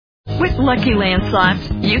With Lucky Land Slots,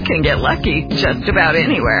 you can get lucky just about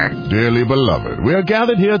anywhere. Dearly beloved, we are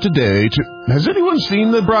gathered here today to... Has anyone seen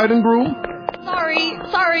the bride and groom?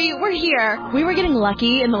 Sorry, we're here. We were getting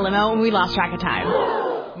lucky in the limo and we lost track of time.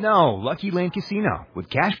 No, Lucky Land Casino, with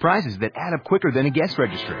cash prizes that add up quicker than a guest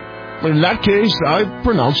registry. In that case, I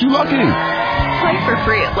pronounce you lucky. Play for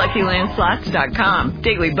free at LuckyLandSlots.com.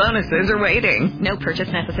 Daily bonuses are waiting. No purchase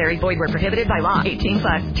necessary. Void where prohibited by law. 18+.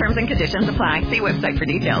 Terms and conditions apply. See website for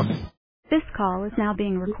details. This call is now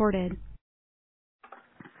being recorded.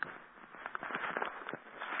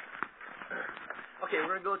 Okay, we're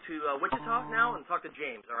going to go to Wichita now and talk to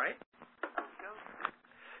James, all right?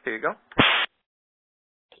 Here you go.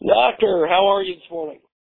 Doctor, how are you this morning?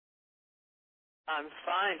 I'm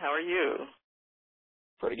fine. How are you?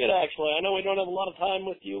 Pretty good, actually. I know we don't have a lot of time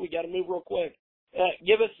with you. We got to move real quick.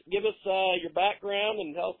 Give us your background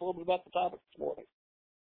and tell us a little bit about the topic this morning.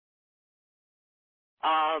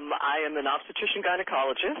 I am an obstetrician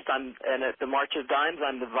gynecologist. And at the MaRCH of DIMES,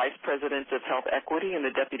 I'm the Vice President of Health Equity and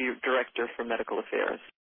the Deputy Director for Medical Affairs.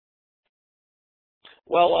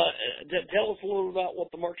 Well, tell us a little about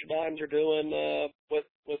what the MaRCH of DIMES are doing with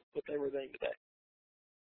everything today.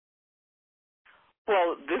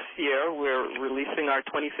 Well, this year we're releasing our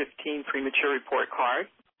 2015 premature report card,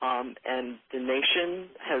 and the nation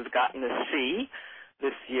has gotten a C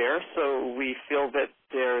this year, so we feel that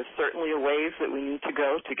there's certainly a ways that we need to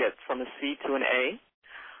go to get from a C to an A,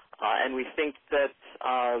 and we think that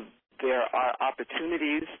there are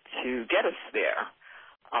opportunities to get us there.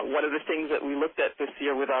 One of the things that we looked at this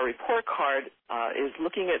year with our report card is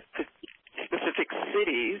looking at specific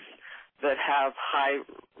cities that have high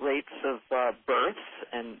rates of births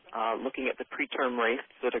and looking at the preterm rates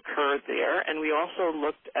that occur there. And we also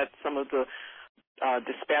looked at some of the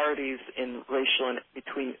disparities in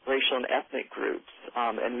between racial and ethnic groups,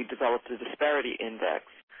 and we developed a disparity index.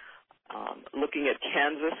 Looking at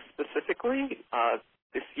Kansas specifically,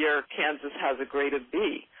 this year Kansas has a grade of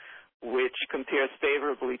B, which compares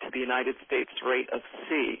favorably to the United States rate of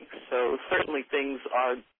C. So certainly things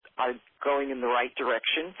are going in the right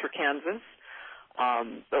direction for Kansas.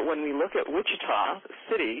 But when we look at Wichita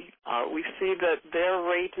City, we see that their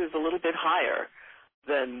rate is a little bit higher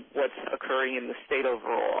than what's occurring in the state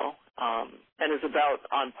overall, and is about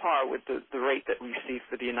on par with the rate that we see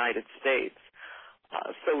for the United States.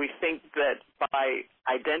 So we think that by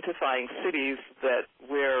identifying cities that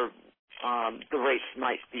where the rates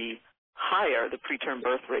might be higher, the preterm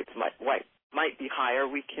birth rates might be higher,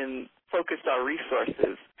 we can focus our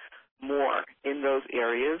resources more in those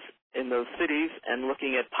areas, in those cities, and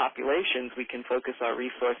looking at populations, we can focus our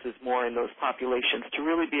resources more in those populations to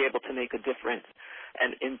really be able to make a difference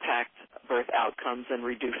and impact birth outcomes and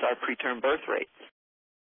reduce our preterm birth rates.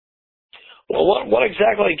 Well, what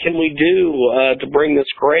exactly can we do to bring this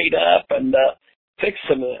grade up and fix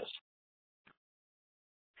some of this?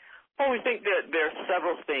 Well, we think that there are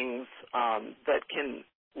several things that can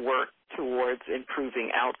work towards improving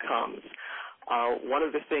outcomes. One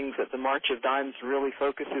of the things that the MaRCH of DIMES really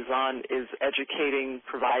focuses on is educating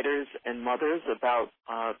providers and mothers about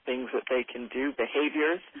things that they can do,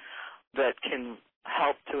 behaviors that can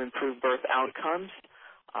help to improve birth outcomes,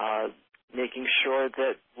 making sure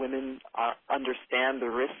that women understand the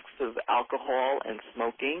risks of alcohol and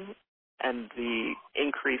smoking and the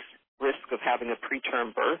increased risk of having a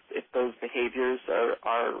preterm birth if those behaviors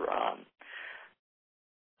are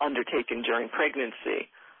undertaken during pregnancy.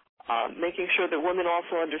 Making sure that women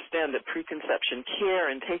also understand that preconception care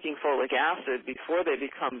and taking folic acid before they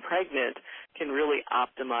become pregnant can really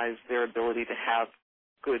optimize their ability to have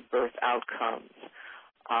good birth outcomes.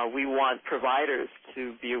 We want providers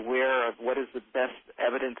to be aware of what is the best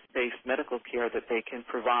evidence-based medical care that they can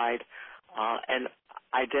provide, and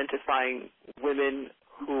identifying women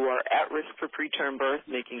who are at risk for preterm birth,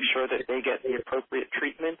 making sure that they get the appropriate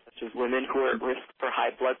treatment, such as women who are at risk for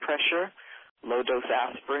high blood pressure. Low-dose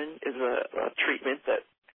aspirin is a treatment that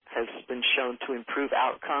has been shown to improve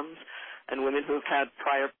outcomes. And women who have had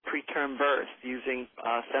prior preterm birth using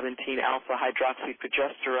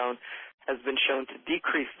 17-alpha-hydroxyprogesterone has been shown to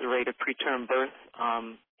decrease the rate of preterm birth,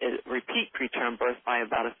 repeat preterm birth, by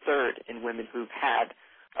about a third in women who've had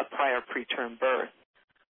a prior preterm birth.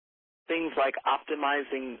 Things like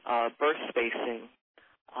optimizing birth spacing,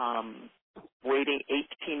 waiting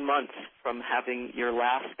 18 months from having your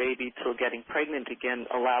last baby till getting pregnant again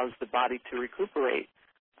allows the body to recuperate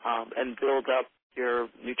and build up your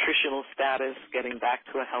nutritional status, getting back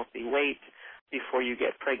to a healthy weight before you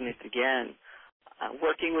get pregnant again.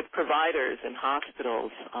 Working with providers and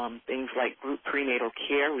hospitals, things like group prenatal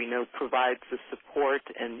care, we know provides the support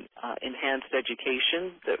and enhanced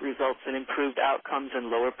education that results in improved outcomes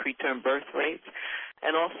and lower preterm birth rates,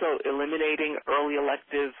 and also eliminating early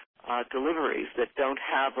elective deliveries that don't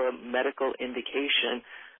have a medical indication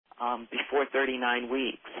before 39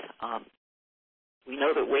 weeks. We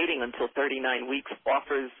know that waiting until 39 weeks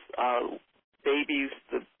offers babies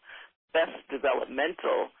the best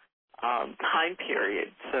developmental time period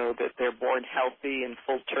so that they're born healthy and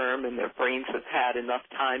full term and their brains have had enough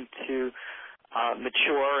time to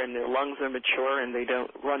mature and their lungs are mature and they don't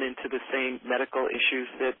run into the same medical issues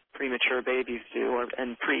that premature babies do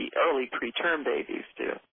and early preterm babies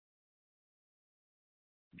do.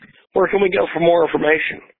 Where can we go for more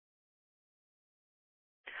information?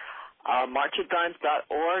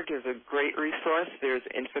 MaRCH@DIMES.org is a great resource. There's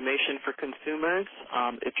information for consumers.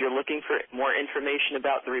 If you're looking for more information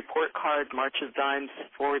about the report card,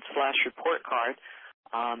 MaRCH@DIMES/report card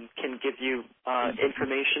can give you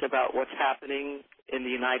information about what's happening in the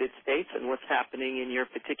United States and what's happening in your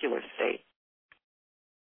particular state.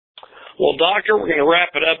 Well, Doctor, we're going to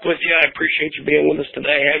wrap it up with you. I appreciate you being with us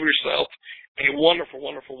today. Have yourself a wonderful,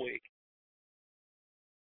 wonderful week.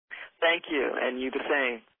 Thank you, and you the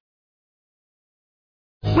same.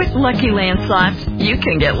 With Lucky Land Slots, you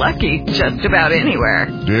can get lucky just about anywhere.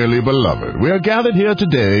 Dearly beloved, we are gathered here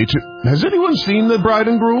today to... Has anyone seen the bride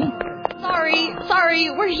and groom?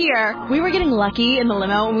 Sorry, we're here. We were getting lucky in the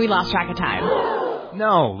limo and we lost track of time.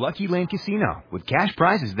 No, Lucky Land Casino, with cash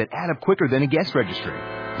prizes that add up quicker than a guest registry.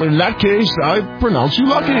 In that case, I pronounce you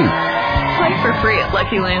lucky. Play for free at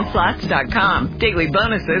LuckyLandSlots.com. Daily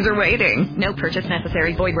bonuses are waiting. No purchase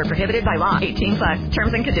necessary. Void where prohibited by law. 18+.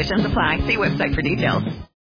 Terms and conditions apply. See website for details.